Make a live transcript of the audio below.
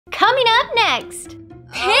Coming up next.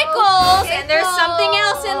 Pickles! And there's something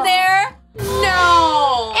else in there.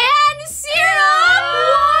 No! And syrup!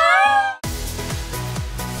 What?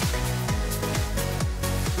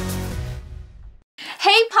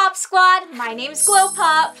 Hey Pop Squad, my name's Glow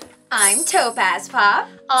Pop. I'm Topaz Pop.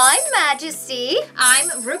 I'm Majesty.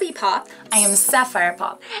 I'm Ruby Pop. I am Sapphire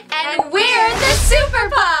Pop. And we're the Super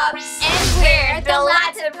Pops. And we're the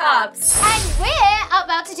Latin Pops. And we're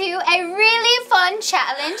about to do a really fun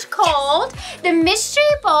challenge called the Mystery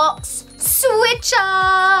Box Switch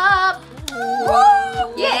Up.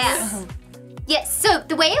 Woo! Yes. Yes, so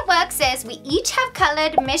the way it works is we each have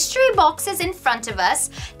colored mystery boxes in front of us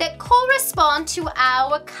that correspond to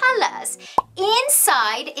our colors.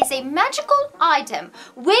 Inside is a magical item.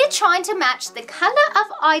 We're trying to match the color of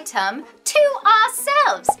item to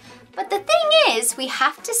ourselves. But the thing is, we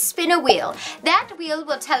have to spin a wheel. That wheel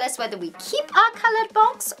will tell us whether we keep our colored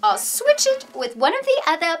box or switch it with one of the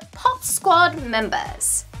other Pop Squad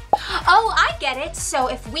members. Oh, I get it. So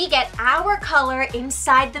if we get our color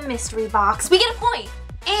inside the mystery box, we get a point.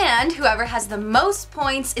 And whoever has the most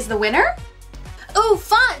points is the winner? Ooh,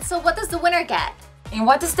 fun! So what does the winner get? And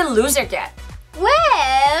what does the loser get?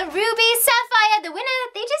 Well, Ruby, Sapphire, the winner,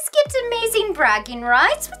 they just get amazing bragging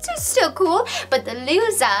rights, which is still cool. But the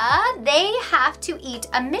loser, they have to eat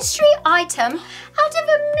a mystery item out of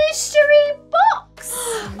a mystery box.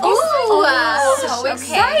 Ooh, so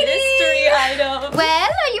exciting. Mystery item. Well,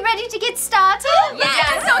 are you ready to get started?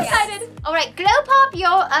 Yes, so excited. All right, Glow Pop, you're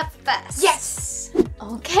up first. Yes.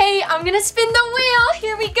 Okay, I'm gonna spin the wheel.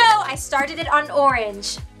 Here we go. I started it on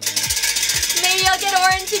orange. Maybe I'll get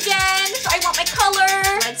orange again. I want my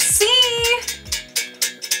color. Let's see.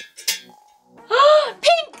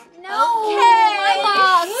 Pink. No. Okay. My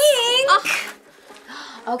box. Pink.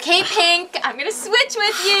 Okay, Pink. I'm gonna switch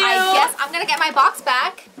with you. I guess I'm gonna get my box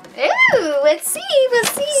back. Ooh, let's see, we'll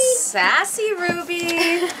see. Sassy Ruby.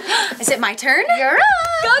 Is it my turn? You're up.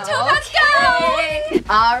 Go, Topaz, go.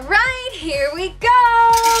 All right, here we go.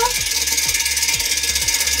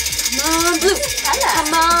 Come on, blue.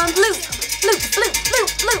 Come on, blue. Blue, blue, blue,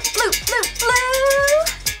 blue, blue, blue, blue.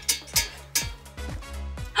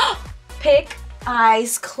 Pick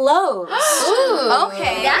eyes closed. Ooh,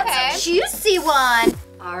 Okay. That's a juicy one.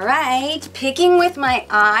 All right, picking with my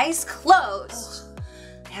eyes closed.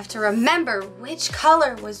 I have to remember which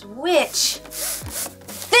color was which.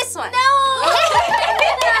 This one. No.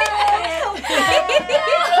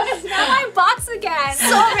 Now my box again.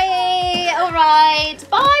 Sorry. All right.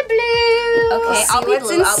 Bye, blue. Okay, I'll be what's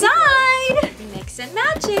blue. inside. Mix and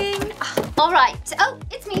matching. All right. Oh,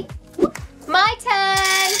 it's me. My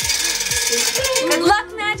turn. Good luck,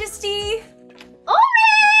 Majesty.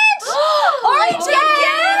 Orange. Orange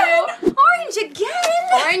again. Orange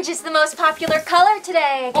again. Orange is the most popular color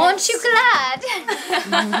today. Aren't you glad?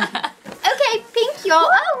 Okay, Pink, you're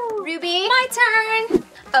up. Ruby. My turn.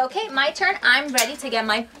 Okay, my turn. I'm ready to get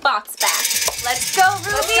my box back. Let's go,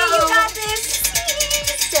 Ruby. Let's go. You got this.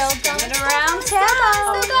 Still going around Still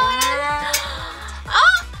town. going.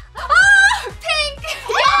 Pink.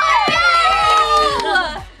 Yay!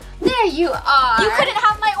 There you are. You couldn't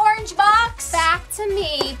have my orange box. Back to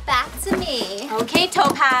me. Back to me. Okay,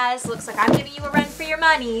 Topaz. Looks like I'm giving you a run for your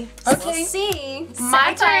money. Okay. We'll see.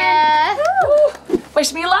 My turn.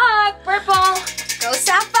 Wish me luck. Purple. Go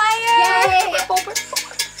Sapphire. Yay. Purple.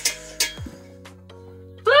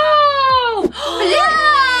 Blue. Blue.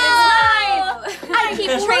 I keep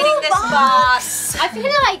trading this box. I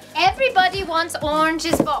feel like everybody wants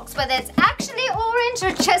Orange's box, whether it's actually orange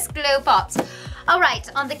or just Glow Pops. All right,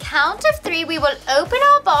 on the count of 3, we will open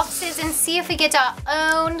our boxes and see if we get our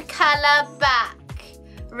own color back.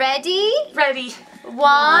 Ready? Ready.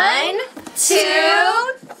 1, 2,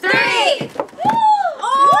 3.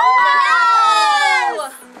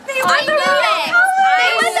 Oh! They were the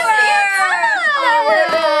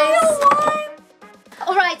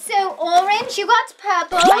All right, so orange, you got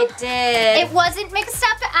purple. I did. It wasn't mixed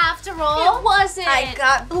up after all. It wasn't. I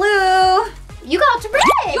got blue. You got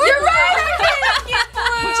red. You're right. I didn't get blue.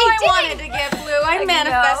 I wanted to get blue. I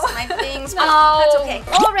manifest my things, but No. that's okay.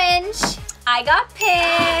 Orange. I got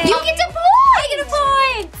pink. You get a point. I get a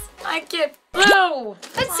point. I get blue.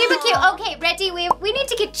 That's super cute. Okay, ready? We need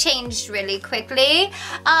to get changed really quickly.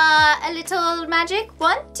 A little magic.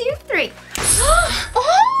 1, 2, 3. Oh,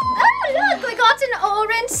 look, we got an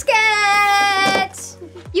orange skirt.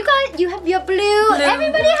 You have your blue.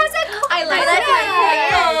 Everybody has a I like that.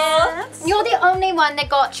 that. You're the only one that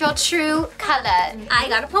got your true color. I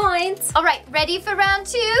got a point. All right, ready for round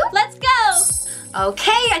 2? Let's go.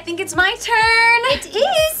 Okay, I think it's my turn. It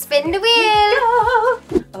is. Spin the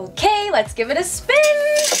wheel. Okay, let's give it a spin.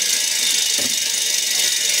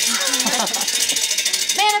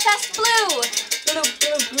 just blue. Blue,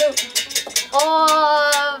 blue, blue.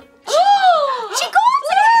 Or... she got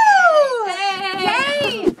it!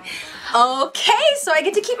 Yay! Okay, so I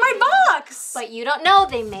get to keep my box. But you don't know,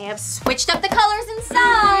 they may have switched up the colors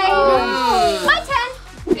inside. My turn.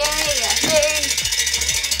 Yay.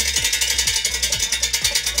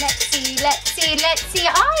 Let's see. I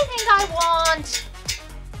think I want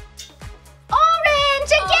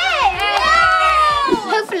orange again.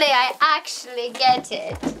 Hopefully I actually get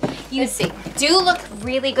it. You do look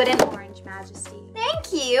really good in orange, Majesty.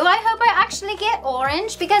 Thank you. I hope I actually get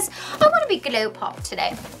orange because I want to be glow pop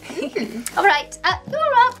today. All right,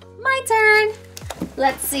 you're up. My turn.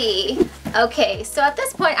 Let's see. Okay, so at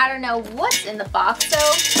this point, I don't know what's in the box, so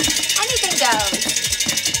anything goes.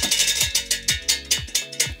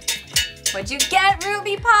 What'd you get,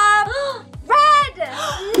 Ruby Pop? Red!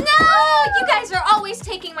 No! You guys are always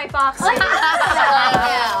taking my boxes.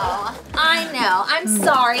 I know. I'm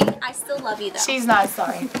sorry. I still love you, though. She's not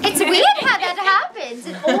sorry. It's weird how that happens.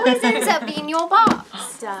 It always ends up being your box.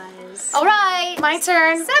 It does. All right. My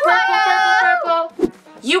turn. Sapphire. Purple.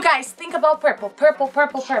 You guys think about purple. Purple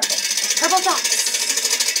dots.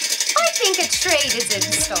 I think a trade is in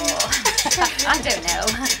store. I don't know.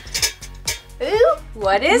 Ooh.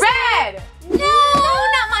 What is Red. No,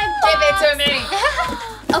 not my box. Give it to me.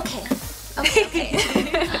 Okay.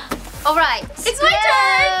 All right. It's my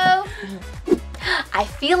turn. I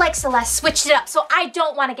feel like Celeste switched it up, so I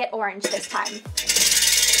don't want to get orange this time.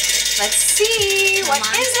 Let's see. What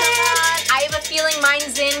is it? I have a feeling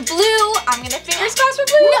mine's in blue. I'm gonna fingers crossed for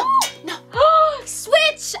blue. No.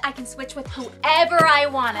 Switch! I can switch with whoever I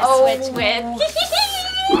want to switch with.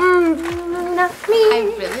 Not me. I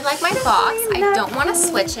really like my box. I don't want to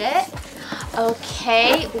switch it.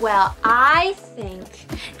 Okay, well, I think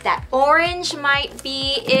that orange might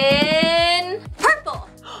be in purple.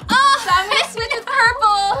 Oh, so I'm gonna switch with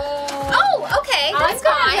purple. Oh, okay. That's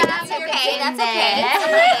fine. That's okay. That's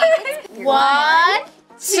okay. 1,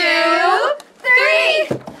 2, 3.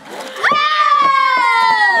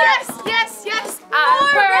 Yes. Purple.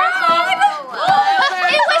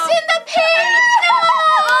 It was in the pink.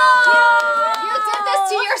 You did this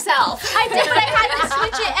to yourself. I did, but I had to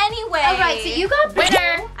switch it anyway. All right, so you got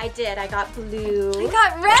Winner. I did. I got blue. I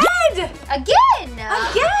got red. again.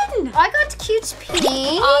 Again. I got cute pink.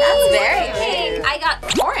 Oh, That's very pink. I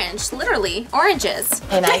got orange, literally oranges.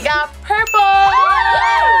 And I got purple.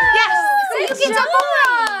 Yes. So you get a point.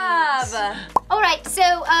 Job. All right. So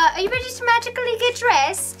are you ready to magically get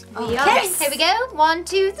dressed? Okay. Here we go. 1,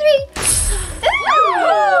 2, 3.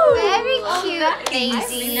 Ooh, very cute,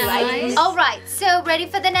 Daisy. nice. All right. So ready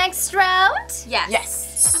for the next round? Yes.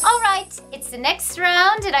 All right, it's the next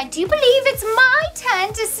round, and I do believe it's my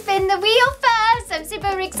turn to spin the wheel first. I'm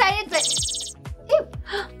super excited, but... Ooh.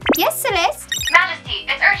 Yes, Celeste? Majesty,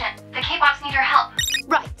 it's urgent. The K-Pops need your help.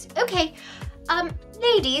 Right, okay.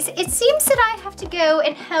 Ladies, it seems that I have to go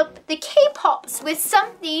and help the K-Pops with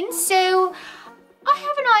something, so I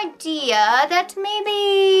have an idea that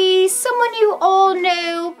maybe someone you all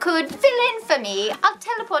know could fill in for me. I'll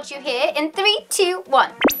teleport you here in 3, 2,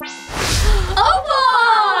 1. Opal!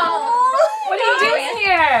 What are you doing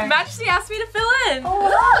here? Majesty asked me to fill in.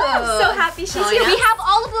 I'm so happy she's here. We have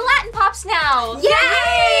all of the Latin pops now.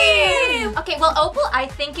 Yay! Okay, well, Opal, I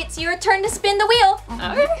think it's your turn to spin the wheel.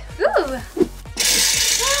 Okay. Ooh.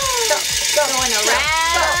 Going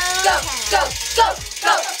around. Go. Still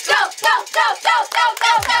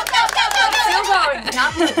going. Not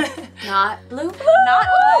blue. Not blue. Not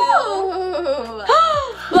blue.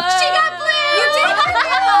 She got blue. You did get blue.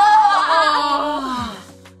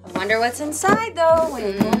 I wonder what's inside though.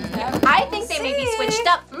 I think they may be switched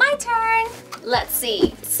up. My turn. Let's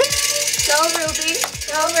see. Go Ruby.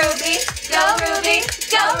 Go Ruby. Go Ruby.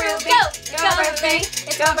 Go Ruby. Go Ruby.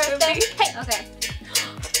 It's your birthday. Hey. Okay.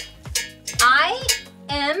 I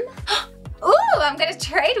am. Ooh, I'm gonna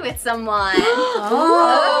trade with someone.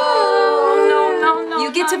 No.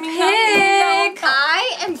 You get to pick.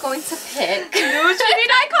 I am going to pick. You should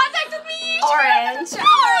need eye contact with me. Orange.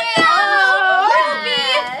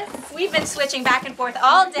 Yes. We've been switching back and forth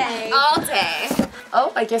all day. All day.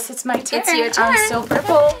 Oh, I guess it's my turn. It's your turn. I'm so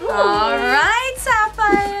purple. All right,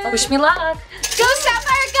 Sapphire. Wish me luck. Go,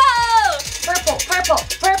 Sapphire, go!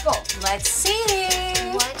 Purple. Let's see.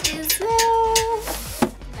 What is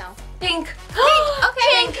this? Pink.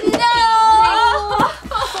 Okay. Pink, no!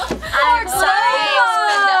 I'm sorry.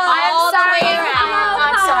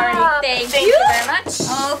 I'm sorry. Thank Thank you. you very much.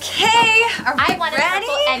 Okay. Are we I wanted ready?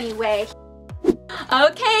 purple anyway.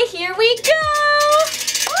 Okay, here we go.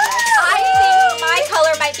 I think my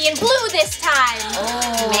color might be in blue this time.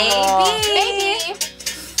 Maybe. Maybe.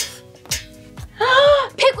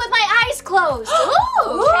 Pick with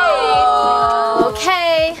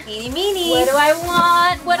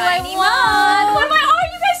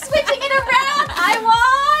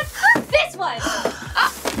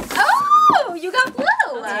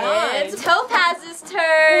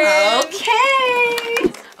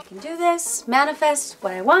this, manifest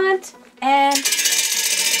what I want, and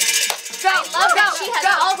Go, I love that she has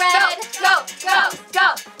all red.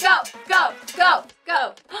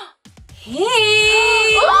 Go.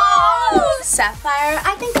 hey! Ooh. Sapphire,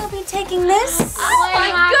 I think I'll be taking this. Oh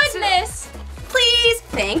my goodness. Please.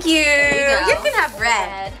 Thank you. There You go. can have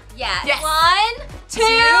red. Yeah. Yes. 1, 2,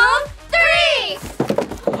 3.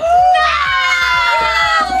 No!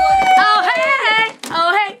 Oh, hey.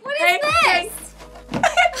 Oh, hey. What is this?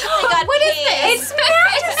 Oh, God, what is pink. this? It's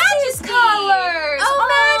Majesty's colors. Oh,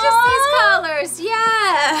 Majesty's colors.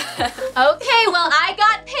 Yeah. Okay, well, I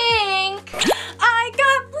got pink. I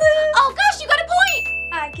got blue. Oh gosh, you got a point.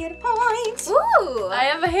 I get a point. Ooh. I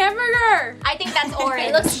have a hamburger. I think that's orange.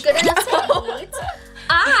 It looks good enough to eat.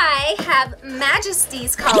 I have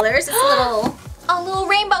Majesty's colors. It's a little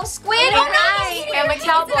rainbow squid. And Oh, I am a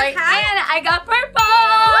cowboy. Is it a hat? And I got purple.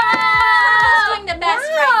 Purple's doing the best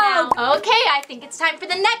right now. Okay, I think it's time for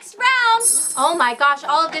the next round. Oh my gosh,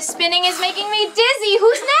 all of this spinning is making me dizzy.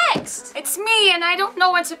 Who's next? It's me, and I don't know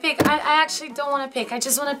what to pick. I actually don't want to pick. I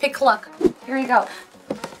just want to pick luck. Here we go.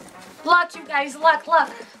 Luck, you guys. Luck.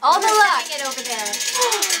 All the luck. It over there.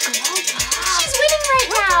 She's winning right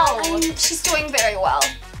now. She's doing very well.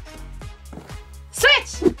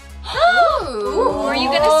 Switch. Ooh, who are you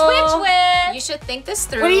gonna switch with? You should think this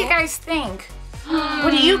through. What do you guys think?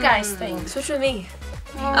 What do you guys think? Switch with me.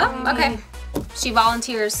 Oh, okay. She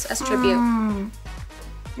volunteers as tribute.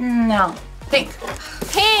 No. Think.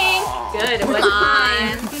 Pink. Good. Come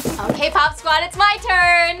on. Okay, Pop Squad, it's my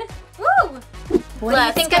turn. Woo. What do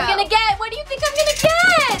you think I'm gonna get? What do you think I'm gonna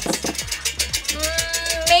get?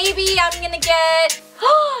 Maybe I'm gonna get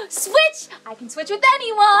switch. I can switch with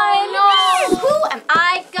anyone. no. Who am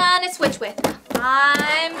I gonna switch with?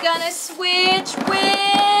 I'm gonna switch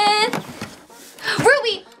with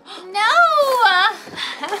Ruby. No.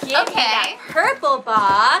 Give me that purple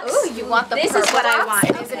box. Ooh, you want the This purple is what I box?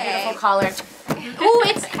 want. It's a beautiful color. Ooh,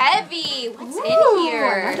 it's heavy. What's in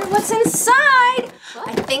here? Wonder what's inside.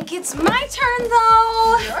 I think it's my turn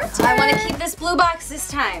though. Your turn. I want to keep this blue box this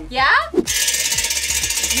time. Yeah?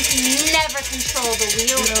 You can never control the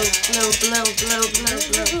wheel.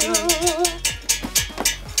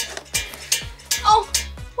 Oh.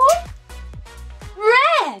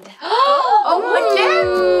 Red. Oh,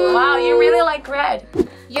 Again? Wow, you really like red.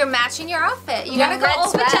 You're matching your outfit. You gotta gotta go go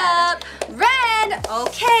switch up. Red.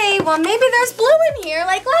 Okay, well maybe there's blue in here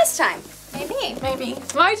like last time. Maybe. Maybe.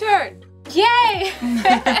 It's my turn. Yay.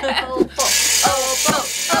 Opal. Opal.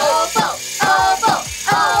 Opal. Opal.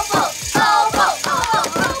 Opal. Opal.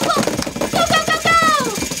 Opal. Go, go, go, go.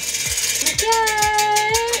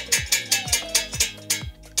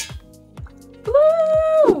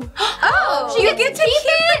 Blue. Oh, You get to keep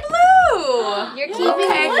the blue. You're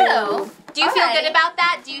keeping Okay. blue. Do you feel Alright. good about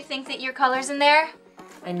that? Do you think that your color's in there?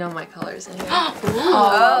 I know my colors in here.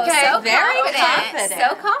 Oh, Okay, so very confident. confident.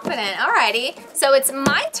 So confident. Alrighty. So it's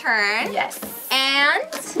my turn. Yes. And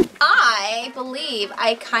I believe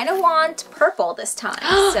I kind of want purple this time.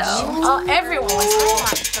 So Oh, everyone wants I purple.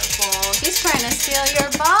 want purple. She's trying to steal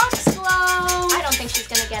your box, Glow. I don't think she's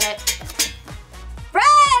gonna get it.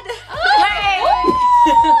 Red. Hey.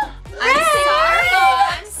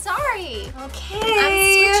 I'm sorry. Okay.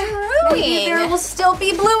 I'm Maybe there switcherooing. will still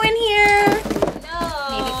be blue in here. No.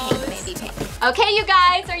 Maybe pink, maybe pink. Okay, you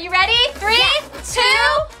guys, are you ready? 3, 2,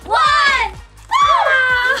 1.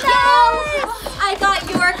 I got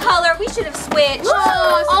your color. We should have switched.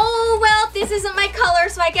 Oh, well, this isn't my color,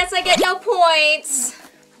 so I guess I get no points.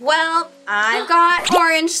 Well, I've got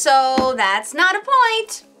orange, so that's not a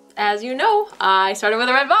point. As you know, I started with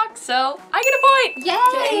a red box, so I get a point.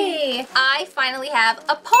 Yay! I finally have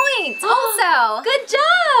a point also. Good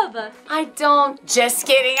job. I don't. Just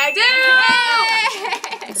kidding. I do.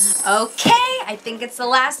 Okay, I think it's the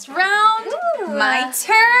last round. My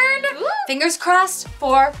turn. Fingers crossed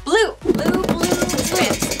for blue. Blue, blue,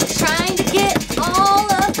 blue. Trying to get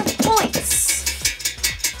all of the points.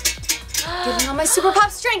 Giving all my super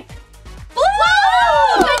pop strength.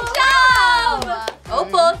 Blue! Good job.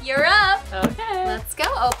 Opal, you're up. Okay. Let's go,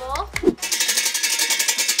 Opal.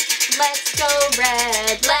 Let's go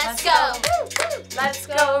red. Let's go. Let's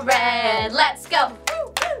go red. Let's go.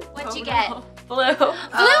 What'd you get? Blue. Blue. Oh,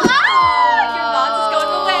 your box is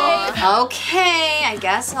going away. Okay, I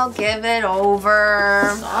guess I'll give it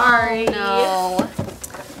over. Sorry. No.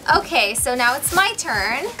 Okay, so now it's my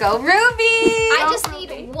turn. Go Ruby. I just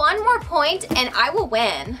need one more point and I will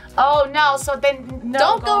win. Oh no, so then no,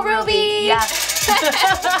 Don't go Ruby. Yeah.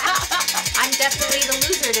 I'm definitely the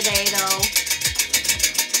loser today, though.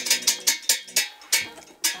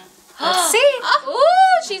 Let's see.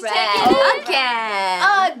 Ooh, she's Red. taking it.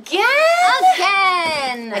 Again.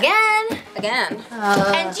 Again? Again. again.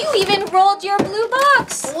 And you even rolled your blue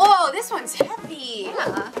box. Whoa, this one's heavy.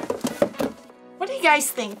 Yeah. What do you guys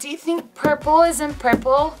think? Do you think purple is in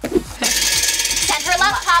purple? Send her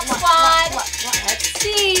love, Pop Squad. Let's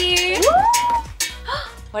see.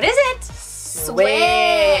 What is it? Switch.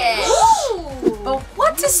 But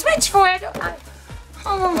what to switch for? I don't know.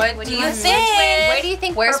 What do you think? Where do you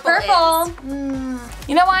think Where's purple purple? is?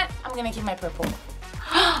 You know what? I'm gonna keep my purple.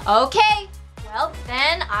 Okay. Well,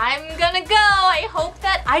 then I'm gonna go.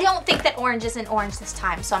 I don't think that orange isn't orange this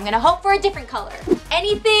time, so I'm gonna hope for a different color.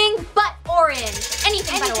 Anything but orange.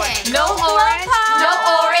 Anything but orange. No orange. No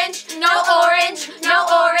orange. No orange. No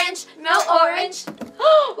orange. No orange.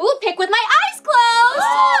 Ooh, pick with my eyes closed.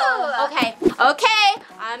 Oh. Okay. Okay.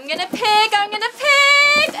 I'm gonna pick. And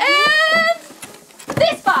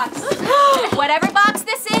this box. Whatever box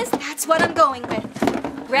this is, that's what I'm going with.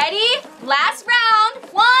 Ready? Last round.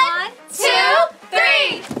 1, 2,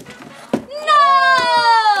 3.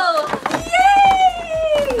 No!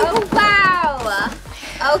 Yay! Oh, wow.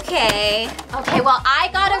 Okay. Okay, well, I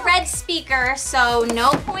got a red speaker, so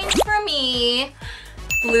no points for me.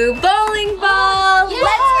 Blue bowling ball. Yay!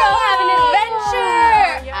 Let's go have an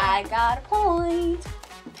adventure. Yeah. I got a point.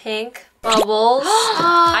 Pink bubbles.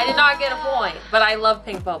 I did not get a point, but I love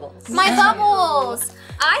pink bubbles. My bubbles.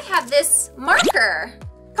 I have this marker.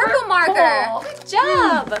 Purple marker. Good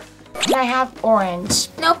job. And I have orange.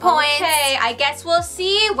 No points. Okay, I guess we'll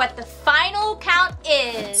see what the final count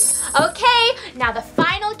is. Okay, now the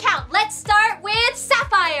final count. Let's start with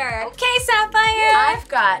Sapphire. Okay, Sapphire. I've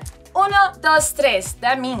got 1, 2, 3.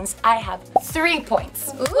 That means I have 3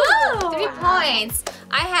 points. Ooh, 3 points.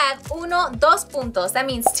 I have 1, 2 puntos. That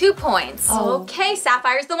means 2 points. Okay,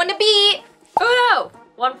 Sapphire's the one to beat. Oh no!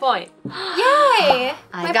 1 point. Yay.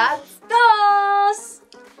 I got Dos.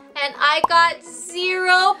 And I got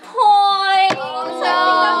 0 points. Oh, I think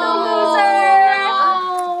I'm the loser.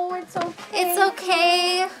 Oh, it's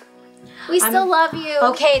okay. We still love you.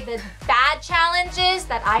 Okay, the bad challenge is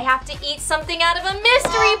that I have to eat something out of a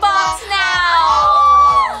mystery box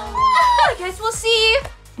now. I guess we'll see.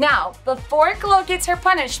 Now, before Chloe gets her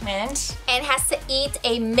punishment, And has to eat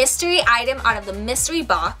a mystery item out of the mystery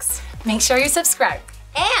box. make sure you subscribe.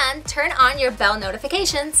 And turn on your bell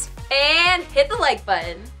notifications. And hit the like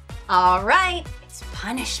button. All right, it's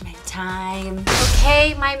punishment time.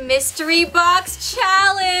 Okay, my mystery box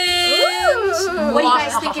challenge. Ooh. What do you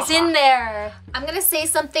guys think is in there? I'm gonna say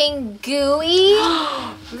something gooey.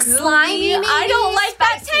 Slimy, maybe? I don't like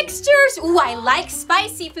that textures. Ooh, I like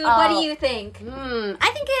spicy food. What do Oh. you think? I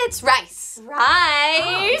think it's rice.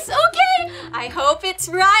 Rice. Okay. I hope it's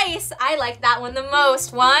rice. I like that one the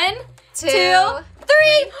most. 1, 2,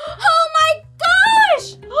 3. Oh my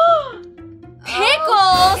gosh!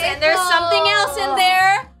 Pickles. And there's something else in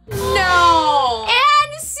there. No.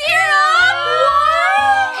 And syrup.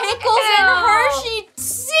 Pickles and Hershey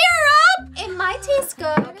syrup. It might taste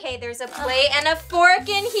good. Okay, there's a plate and a fork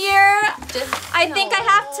in here. I think I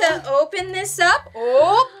have to open this up.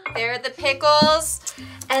 Oh, there are the pickles.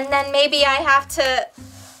 And then maybe I have to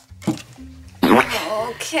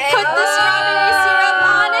Okay. put the strawberry syrup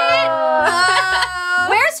on it.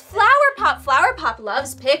 Where's Flower Pop? Flower Pop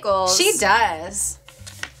loves pickles. She does.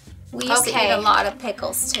 We used to Okay. eat a lot of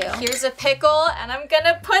pickles too. Here's a pickle, and I'm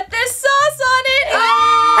gonna put this sauce on it.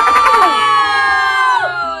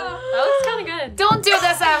 That looks kind of good. Don't do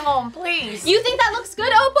this at home, please. You think that looks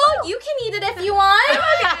good, Opal? You can eat it if you want.